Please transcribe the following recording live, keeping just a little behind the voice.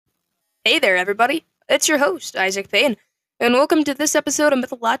Hey there, everybody. It's your host, Isaac Payne, and welcome to this episode of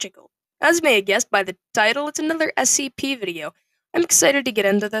Mythological. As you may have guessed by the title, it's another SCP video. I'm excited to get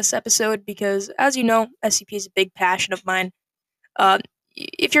into this episode because, as you know, SCP is a big passion of mine.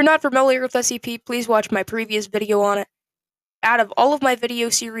 If you're not familiar with SCP, please watch my previous video on it. Out of all of my video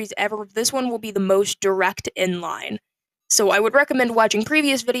series ever, this one will be the most direct in line. So I would recommend watching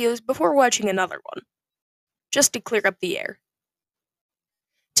previous videos before watching another one, just to clear up the air.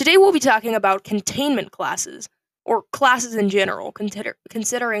 Today we'll be talking about containment classes, or classes in general,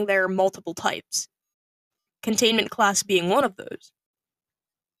 considering there are multiple types. Containment class being one of those.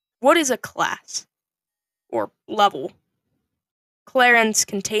 What is a class? Or level? Clearance,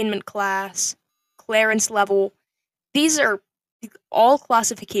 containment class, clearance level. These are all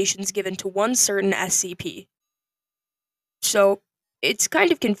classifications given to one certain SCP. So, it's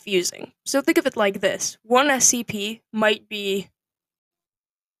kind of confusing. So think of it like this. One SCP might be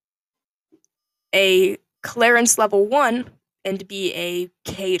a clearance level 1 and be a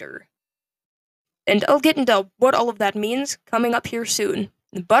cater. And I'll get into what all of that means coming up here soon.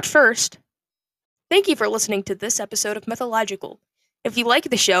 But first, thank you for listening to this episode of Mythological. If you like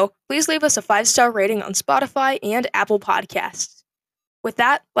the show, please leave us a 5-star rating on Spotify and Apple Podcasts. With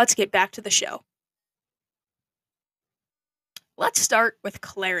that, let's get back to the show. Let's start with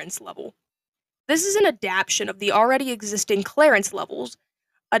clearance level. This is an adaptation of the already existing clearance levels,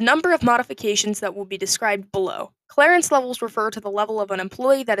 a number of modifications that will be described below. Clearance levels refer to the level of an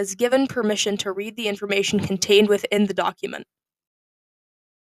employee that is given permission to read the information contained within the document.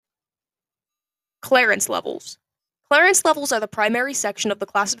 Clearance levels. Clearance levels are the primary section of the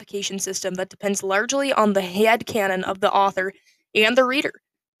classification system that depends largely on the headcanon of the author and the reader.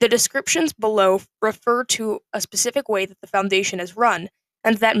 The descriptions below refer to a specific way that the Foundation is run,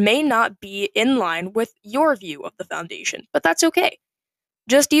 and that may not be in line with your view of the Foundation, but that's okay.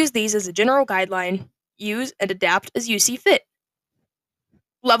 Just use these as a general guideline, use and adapt as you see fit.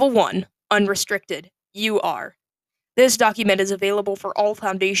 Level 1, Unrestricted, UR. This document is available for all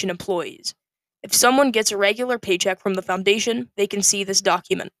Foundation employees. If someone gets a regular paycheck from the Foundation, they can see this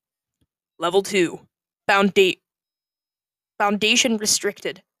document. Level 2, Foundation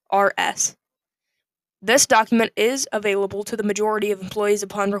Restricted, RS. This document is available to the majority of employees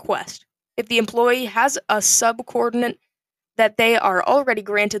upon request. If the employee has a subcoordinate that they are already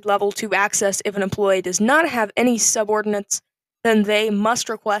granted level 2 access, if an employee does not have any subordinates, then they must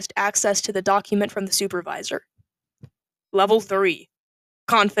request access to the document from the supervisor. Level 3,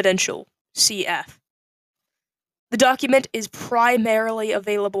 Confidential, CF. The document is primarily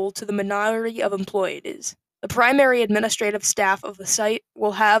available to the minority of employees. The primary administrative staff of the site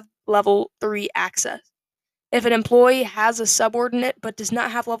will have level 3 access. If an employee has a subordinate but does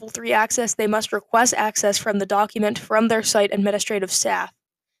not have level 3 access, they must request access from the document from their site administrative staff.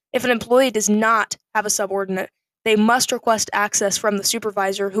 If an employee does not have a subordinate, they must request access from the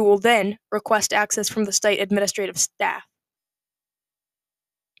supervisor, who will then request access from the site administrative staff.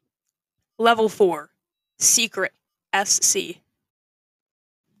 Level 4, Secret, SC.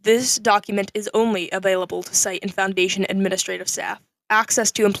 This document is only available to site and Foundation administrative staff. Access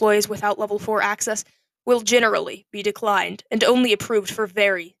to employees without level 4 access will generally be declined and only approved for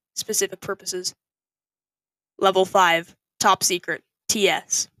very specific purposes. Level 5, Top Secret,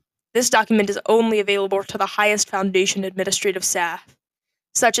 TS. This document is only available to the highest Foundation administrative staff,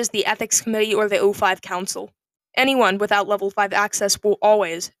 such as the Ethics Committee or the O5 Council. Anyone without level 5 access will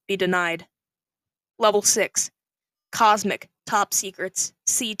always be denied. Level 6, Cosmic Top Secrets,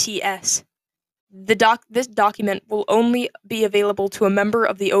 CTS. This document will only be available to a member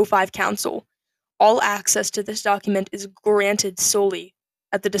of the O5 Council. All access to this document is granted solely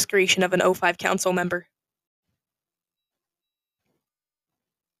at the discretion of an O5 Council member.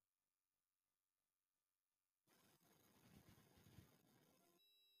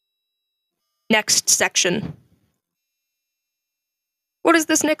 Next section. What is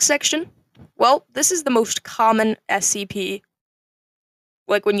this next section? Well, this is the most common SCP.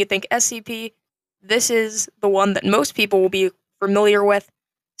 Like, when you think SCP, this is the one that most people will be familiar with.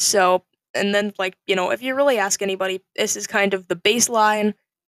 So, and then, if you really ask anybody, this is kind of the baseline.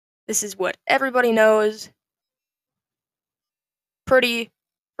 This is what everybody knows. Pretty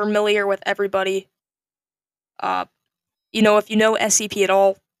familiar with everybody. If you know SCP at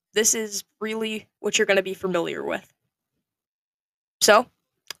all, this is really what you're going to be familiar with. So,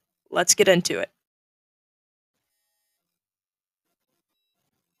 let's get into it.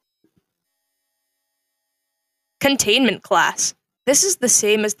 Containment class. This is the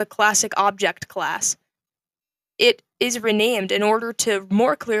same as the classic object class. It is renamed in order to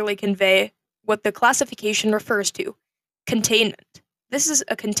more clearly convey what the classification refers to: containment. This is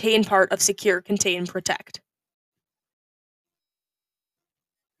a contain part of secure, contain, protect.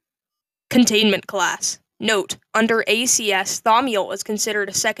 Containment class. Note, under ACS, Thaumiel is considered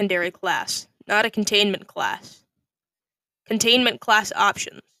a secondary class, not a containment class. Containment class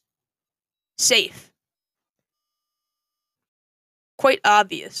options. Safe. Quite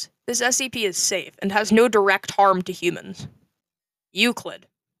obvious. This SCP is safe and has no direct harm to humans. Euclid.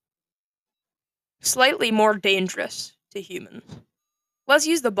 Slightly more dangerous to humans. Let's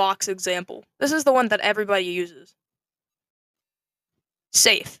use the box example. This is the one that everybody uses.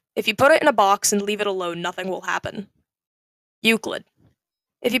 Safe. If you put it in a box and leave it alone, nothing will happen. Euclid.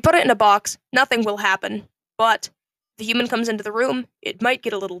 If you put it in a box, nothing will happen, but if a human comes into the room, it might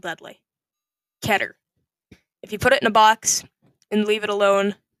get a little deadly. Keter. If you put it in a box and leave it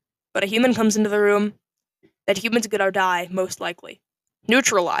alone, but a human comes into the room, that human's gonna die, most likely.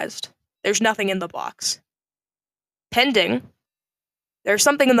 Neutralized. There's nothing in the box. Pending. There's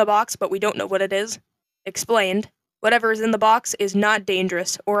something in the box, but we don't know what it is. Explained. Whatever is in the box is not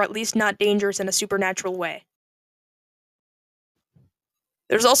dangerous, or at least not dangerous in a supernatural way.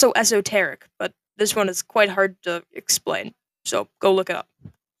 There's also esoteric, but this one is quite hard to explain, so go look it up.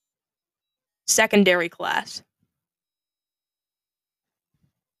 Secondary class.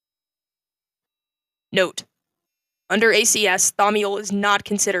 Note. Under ACS, Thaumiel is not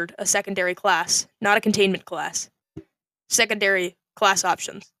considered a secondary class, not a containment class. Secondary class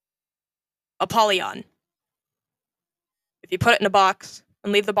options. Apollyon. If you put it in a box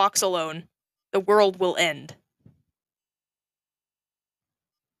and leave the box alone, the world will end.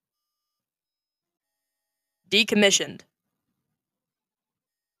 Decommissioned.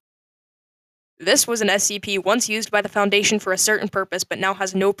 This was an SCP once used by the Foundation for a certain purpose, but now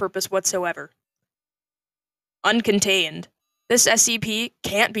has no purpose whatsoever. Uncontained. This SCP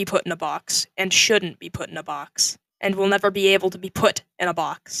can't be put in a box, and shouldn't be put in a box, and will never be able to be put in a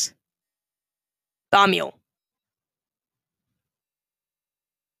box. Thaumiel.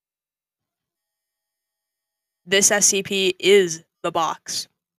 This SCP is the box.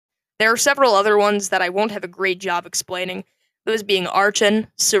 There are several other ones that I won't have a great job explaining, those being Archon,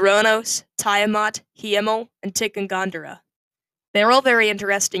 Ceranos, Tiamat, Hiemel, and Tikangandara. They're all very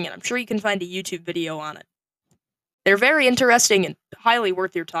interesting, and I'm sure you can find a YouTube video on it. They're very interesting and highly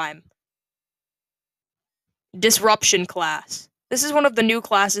worth your time. Disruption class. This is one of the new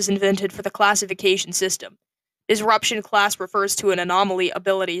classes invented for the classification system. Disruption class refers to an anomaly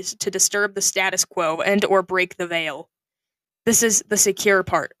abilities to disturb the status quo and or break the veil. This is the secure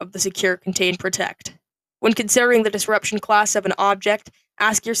part of the secure, contain, protect. When considering the disruption class of an object,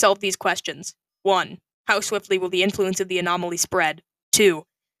 ask yourself these questions. 1. How swiftly will the influence of the anomaly spread? 2.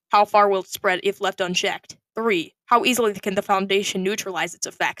 How far will it spread if left unchecked? 3. How easily can the Foundation neutralize its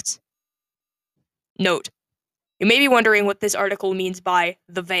effects? Note. You may be wondering what this article means by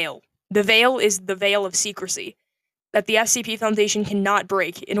the veil. The veil is the veil of secrecy that the SCP Foundation cannot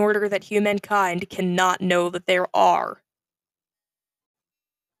break in order that humankind cannot know that there are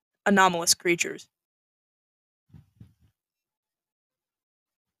anomalous creatures.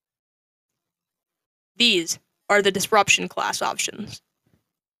 These are the disruption class options.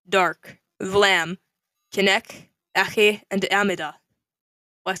 Dark, Vlam, Kinek, Ache, and Amida.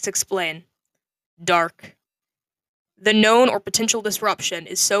 Let's explain. Dark. The known or potential disruption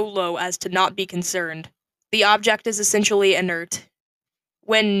is so low as to not be concerned. The object is essentially inert.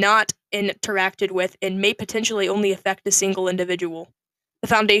 When not interacted with, it may potentially only affect a single individual. The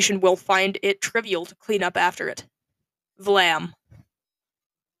Foundation will find it trivial to clean up after it. Vlam.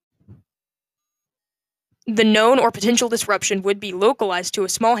 The known or potential disruption would be localized to a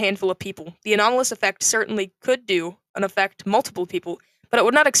small handful of people. The anomalous effect certainly could affect multiple people, but it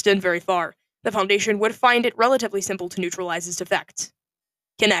would not extend very far. The Foundation would find it relatively simple to neutralize its effects.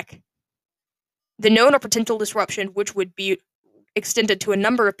 Kinek. The known or potential disruption, which would be extended to a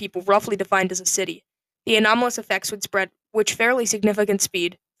number of people roughly defined as a city. The anomalous effects would spread with fairly significant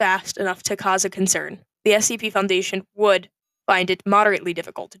speed, fast enough to cause a concern. The SCP Foundation would find it moderately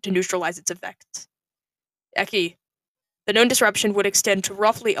difficult to neutralize its effects. Eki. The known disruption would extend to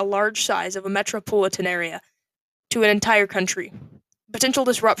roughly a large size of a metropolitan area to an entire country. Potential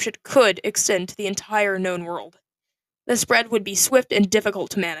disruption could extend to the entire known world. The spread would be swift and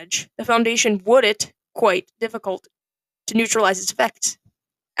difficult to manage. The Foundation would it quite difficult to neutralize its effects.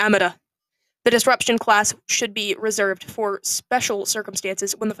 Amida. The disruption class should be reserved for special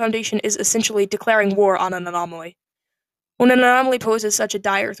circumstances when the Foundation is essentially declaring war on an anomaly. When an anomaly poses such a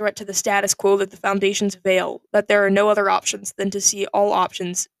dire threat to the status quo that the Foundation's veil, that there are no other options than to see all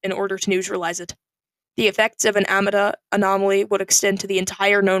options in order to neutralize it. The effects of an Amida anomaly would extend to the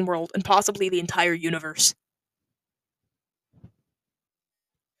entire known world and possibly the entire universe.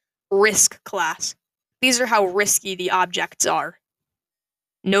 risk class. These are how risky the objects are.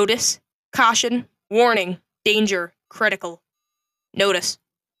 Notice, caution, warning, danger, critical. Notice.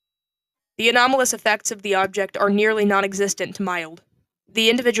 The anomalous effects of the object are nearly non-existent to mild. The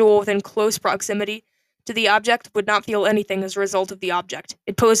individual within close proximity to the object would not feel anything as a result of the object.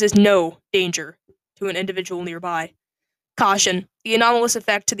 It poses no danger to an individual nearby. Caution. The anomalous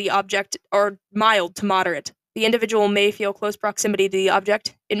effect to the object are mild to moderate. The individual may feel close proximity to the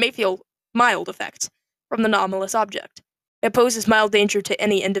object. It may feel mild effects from the anomalous object. It poses mild danger to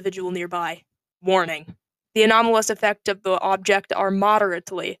any individual nearby. Warning. The anomalous effect of the object are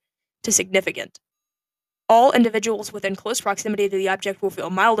moderately to significant. All individuals within close proximity to the object will feel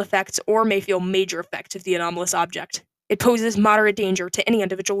mild effects or may feel major effects of the anomalous object. It poses moderate danger to any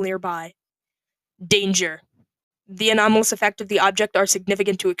individual nearby. Danger. The anomalous effects of the object are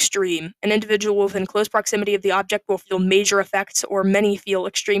significant to extreme. An individual within close proximity of the object will feel major effects or many feel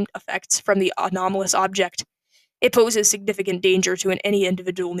extreme effects from the anomalous object. It poses significant danger to any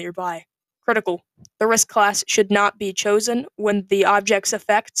individual nearby. Critical. The risk class should not be chosen when the object's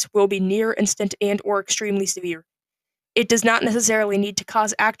effects will be near instant and or extremely severe. It does not necessarily need to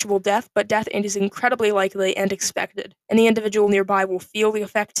cause actual death, but death is incredibly likely and expected. Any individual nearby will feel the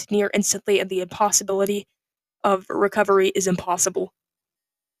effect near instantly, and the impossibility of recovery is impossible.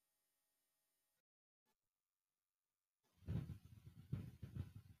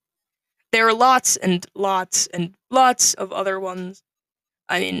 There are lots and lots and lots of other ones.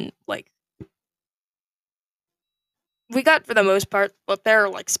 I mean, like, we got for the most part, but there are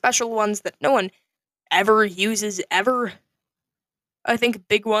like special ones that no one ever uses ever. I think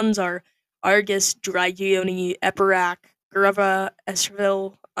big ones are Argus, Drygioni, Epirak, Grava,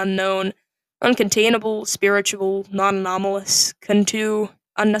 Esrvil, Unknown, Uncontainable, Spiritual, Non-Anomalous, Kuntu,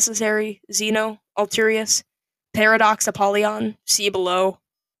 Unnecessary, Xeno, Alturius, Paradox, Apollyon, See Below.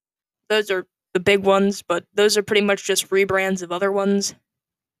 Those are the big ones, but those are pretty much just rebrands of other ones.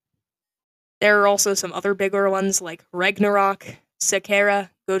 There are also some other bigger ones like Ragnarok, Sakara,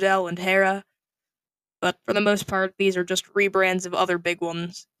 Godel, and Hera, but for the most part, these are just rebrands of other big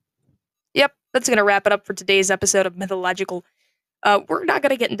ones. Yep, that's gonna wrap it up for today's episode of Mythological. We're not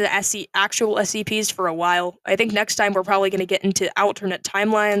gonna get into actual SCPs for a while. I think next time we're probably gonna get into alternate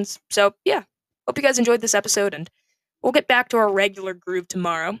timelines. So yeah, hope you guys enjoyed this episode, and we'll get back to our regular groove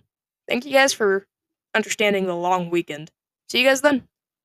tomorrow. Thank you guys for understanding the long weekend. See you guys then.